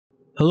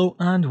Hello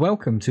and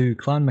welcome to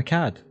Clan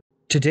CAD.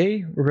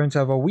 Today we're going to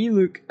have a wee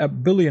look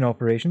at Boolean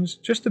operations,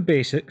 just the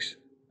basics,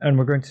 and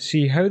we're going to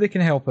see how they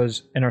can help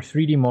us in our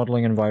 3D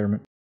modelling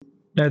environment.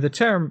 Now the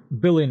term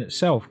Boolean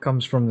itself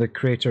comes from the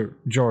creator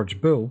George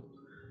Boole,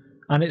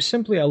 and it's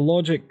simply a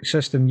logic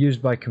system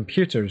used by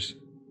computers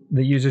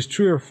that uses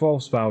true or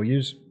false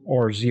values,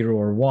 or 0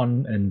 or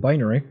 1 in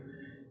binary,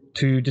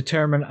 to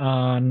determine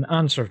an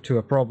answer to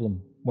a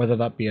problem, whether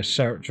that be a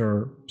search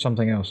or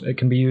something else. It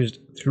can be used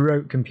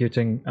throughout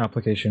computing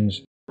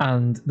applications,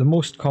 and the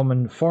most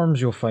common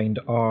forms you'll find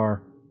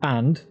are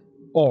and,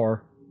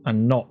 or,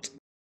 and not.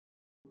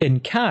 In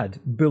CAD,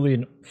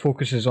 Boolean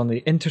focuses on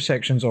the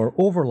intersections or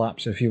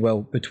overlaps, if you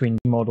will, between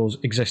models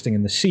existing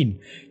in the scene.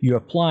 You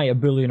apply a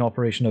Boolean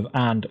operation of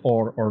and,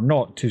 or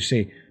not to,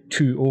 say,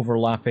 two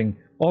overlapping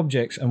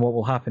objects, and what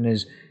will happen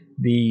is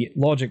the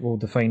logic will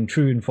define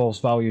true and false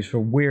values for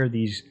where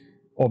these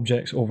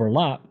objects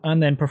overlap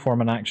and then perform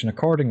an action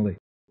accordingly.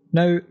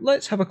 Now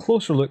let's have a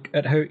closer look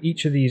at how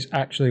each of these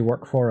actually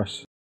work for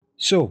us.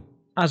 So,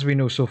 as we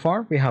know so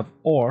far, we have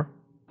or,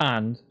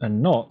 and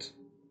not.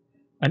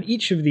 And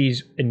each of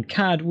these in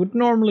CAD would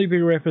normally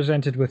be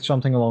represented with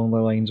something along the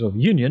lines of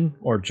union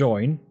or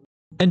join,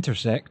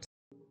 intersect,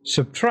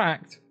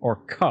 subtract or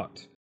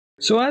cut.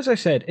 So as I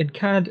said, in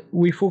CAD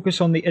we focus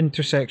on the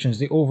intersections,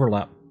 the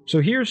overlap. So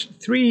here's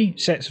three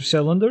sets of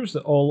cylinders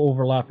that all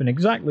overlap in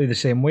exactly the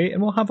same way,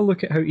 and we'll have a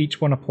look at how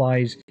each one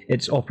applies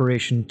its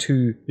operation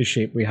to the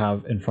shape we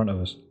have in front of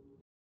us.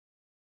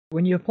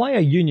 When you apply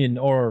a union,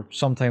 or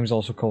sometimes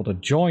also called a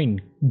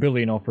join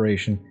Boolean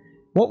operation,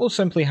 what will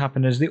simply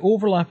happen is the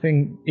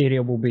overlapping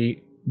area will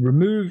be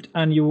removed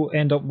and you will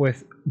end up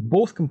with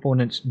both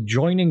components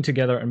joining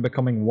together and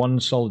becoming one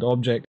solid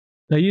object.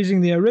 Now using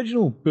the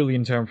original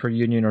Boolean term for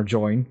union or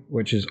join,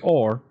 which is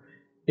or,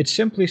 it's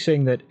simply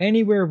saying that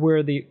anywhere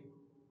where the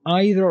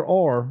either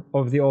or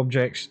of the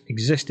objects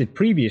existed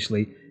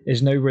previously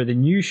is now where the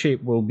new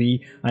shape will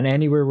be, and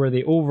anywhere where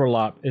they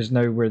overlap is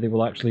now where they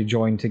will actually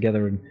join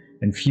together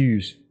and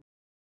fuse.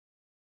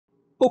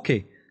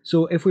 Okay,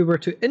 so if we were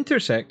to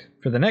intersect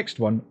for the next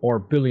one, or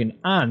Boolean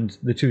and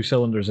the two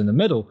cylinders in the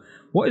middle,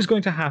 what is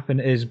going to happen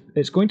is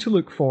it's going to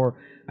look for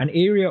an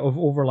area of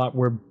overlap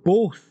where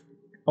both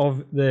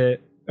of the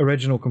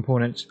original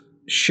components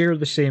share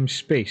the same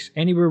space.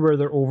 Anywhere where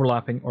they're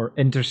overlapping or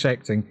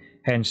intersecting,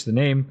 hence the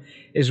name,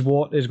 is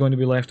what is going to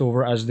be left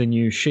over as the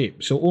new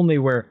shape. So only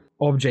where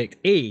object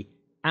A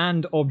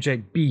and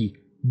object B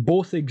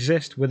both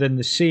exist within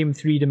the same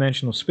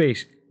three-dimensional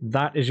space,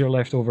 that is your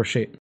leftover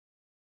shape.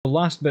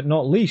 Last but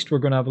not least, we're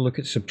going to have a look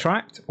at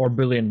subtract, or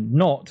Boolean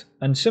not,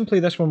 and simply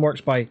this one works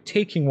by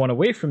taking one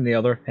away from the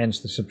other, hence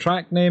the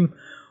subtract name,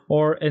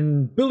 or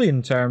in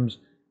Boolean terms,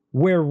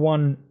 where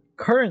one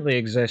currently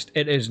exists,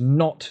 it is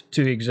not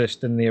to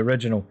exist in the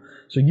original.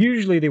 So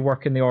usually they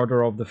work in the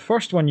order of the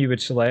first one you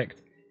would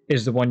select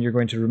is the one you're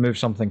going to remove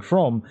something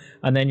from,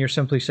 and then you're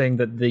simply saying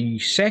that the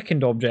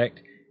second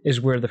object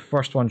is where the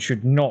first one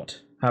should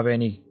not have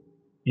any,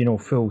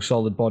 full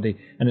solid body,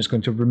 and it's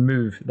going to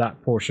remove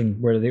that portion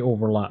where they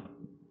overlap.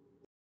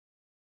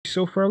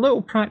 So for a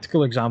little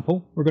practical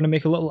example, we're going to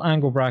make a little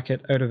angle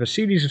bracket out of a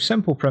series of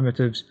simple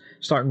primitives,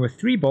 starting with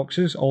 3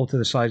 boxes, all to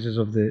the sizes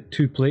of the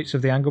 2 plates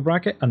of the angle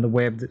bracket and the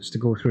web that's to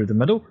go through the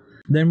middle.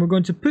 Then we're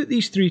going to put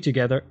these 3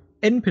 together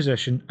in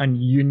position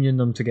and union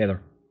them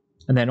together.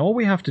 And then all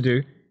we have to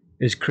do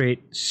is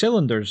create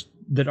cylinders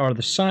that are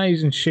the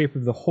size and shape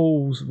of the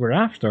holes we're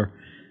after,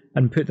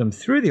 and put them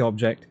through the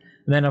object,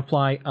 and then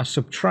apply a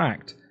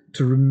subtract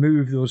to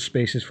remove those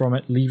spaces from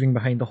it, leaving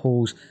behind the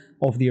holes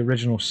of the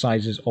original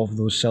sizes of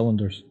those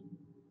cylinders.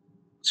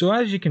 So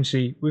as you can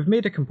see, we've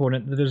made a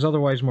component that is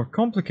otherwise more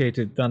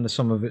complicated than the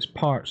sum of its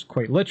parts,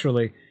 quite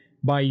literally,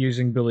 by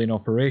using Boolean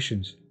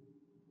operations.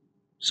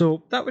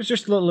 So that was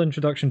just a little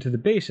introduction to the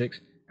basics.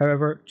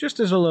 However, just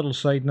as a little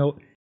side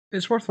note,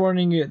 it's worth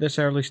warning you at this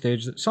early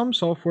stage that some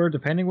software,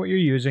 depending what you're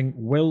using,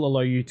 will allow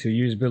you to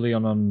use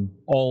Boolean on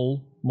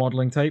all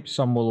modelling types.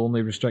 Some will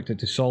only restrict it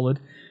to solid.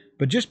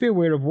 But just be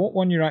aware of what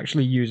one you're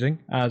actually using,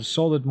 as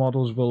solid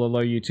models will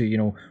allow you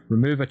to,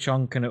 remove a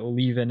chunk and it will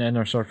leave in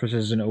inner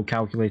surfaces and it will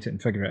calculate it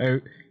and figure it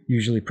out,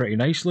 usually pretty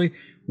nicely.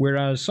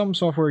 Whereas some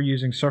software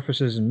using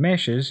surfaces and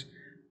meshes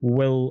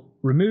will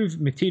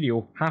remove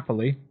material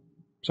happily.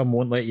 Some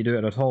won't let you do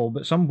it at all,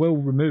 but some will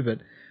remove it.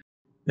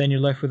 Then you're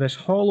left with this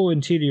hollow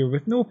interior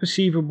with no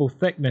perceivable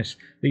thickness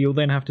that you'll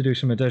then have to do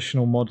some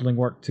additional modelling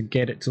work to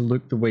get it to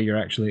look the way you're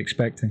actually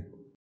expecting.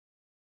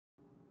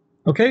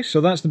 Okay, so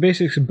that's the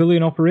basics of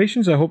Boolean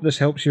operations. I hope this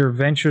helps your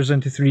ventures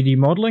into 3D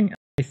modelling.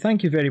 I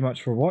thank you very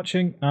much for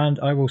watching, and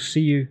I will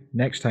see you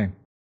next time.